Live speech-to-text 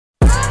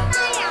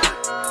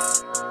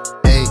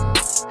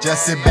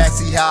Just sit back,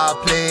 see how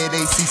I play it,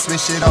 AC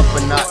switch it up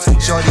a notch.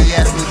 Shorty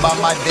asked me about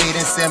my date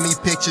and send me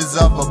pictures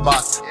of a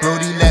box.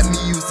 Brody let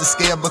me use the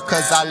scale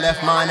because I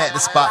left mine at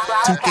the spot.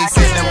 2K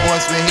said them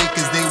boys would hate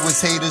cause they was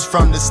haters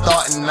from the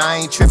start. And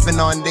I ain't tripping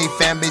on they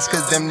fan base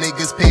cause them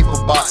niggas pay for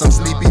box. I'm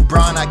Sleepy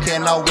Brown, I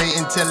cannot wait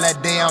until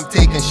that day I'm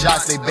taking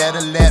shots. They better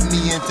let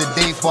me in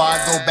today before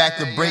I go back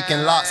to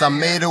breaking locks. I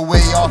made a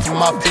way off of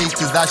my face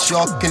cause I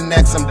sure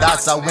connect some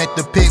dots. I went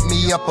to pick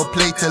me up a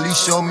plate till he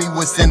showed me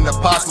what's in the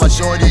pots. My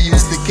shorty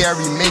used to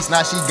carry mace,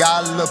 now she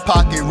got a little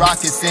pocket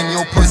rocket. Send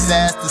your pussy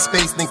ass to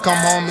space, then come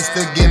home and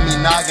still give me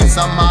noggin.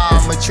 Somehow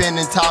I'm a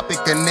trending topic,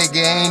 a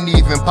nigga ain't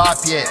even pop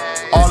yet.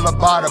 All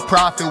about a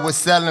profit was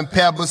selling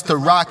pebbles to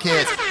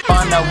rockheads.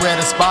 Find out where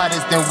the spot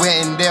is, then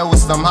went in there with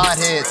some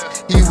hotheads.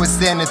 He was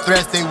sending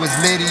threats, they was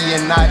litty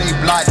and now they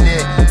blocked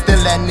it. Still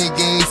that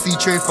nigga AC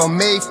trade from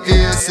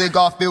Mayfield,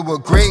 cigar filled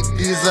with grape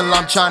diesel.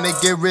 I'm trying to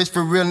get rich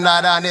for real,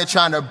 not out there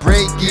trying to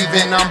break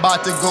even. I'm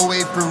about to go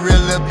away for real,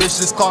 little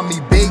bitches call me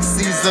Big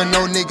Caesar.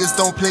 No niggas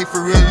don't play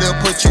for real, they'll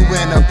put you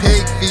in a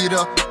pig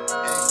feeder.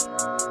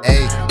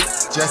 Ayy,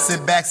 just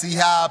sit back, see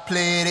how I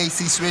play it,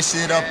 AC switch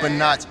it up a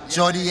notch.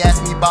 Shorty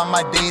asked me about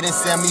my date and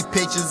send me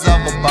pictures of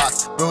a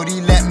box.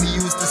 Brody let me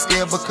use the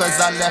scale because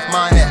I left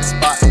mine at the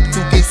spot.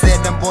 2K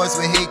said them boys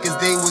would hate cause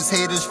they was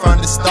haters from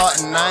the start.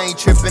 And I ain't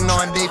tripping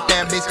on they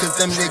fan base cause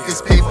them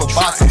niggas pay for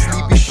box. I'm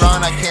Sleepy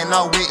Brown, I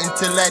cannot wait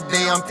until that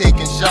day I'm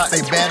taking shots.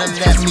 They better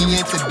let me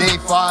in today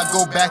before I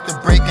go back to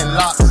breaking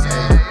locks.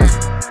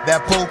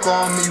 That poker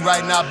on me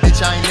right now,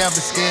 bitch, I ain't never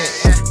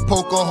scared.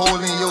 Poke a hole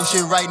in your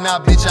shit right now,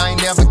 bitch, I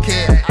ain't never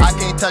cared. I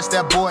can't touch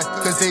that boy,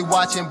 cause they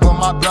watching, but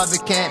my brother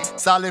can't.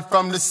 Solid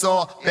from the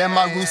soil, bear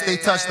my roots, they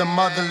touch the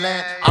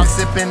motherland. I'm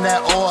sipping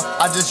that oil,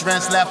 I just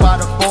ran slap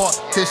out of 4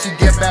 till she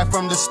get back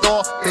from the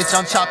store. Bitch,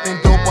 I'm chopping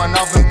dope on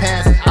oven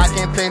pants. I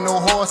can't play no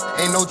horse,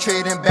 ain't no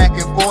trading back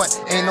and forth.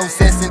 Ain't no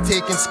sense in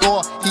taking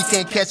score, he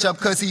can't catch up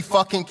cause he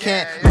fucking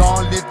can't.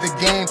 Long live the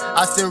game,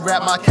 I still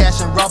wrap my cash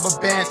in rubber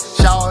bands.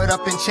 Showered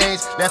up in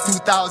change, left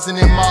 2,000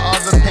 in my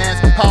other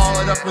pants.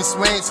 Powered up in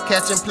swings,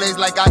 catching plays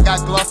like I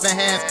got gloves and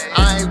hands.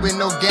 I ain't with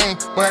no game,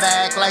 but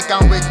I act like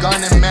I'm with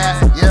gun and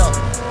mask. Yeah.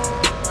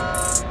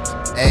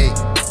 Ayy,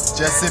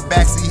 just sit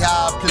back, see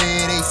how I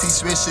play it, AC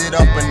switch it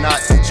up a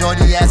notch.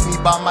 Shorty asked me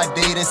about my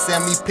date and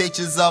send me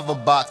pictures of a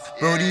box.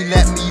 Brody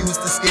let me use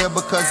the scale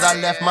because I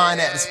left mine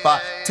at the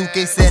spot.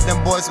 2K said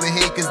them boys would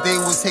hate cause they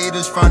was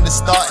haters from the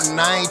start. And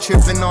I ain't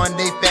tripping on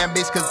they fan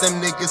base cause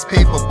them niggas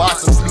pay for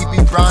box. I'm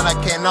Sleepy Brown, I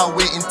cannot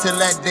wait until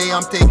that day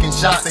I'm taking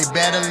shots. They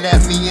better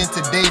let me in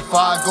today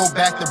before I go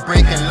back to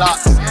breaking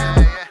locks.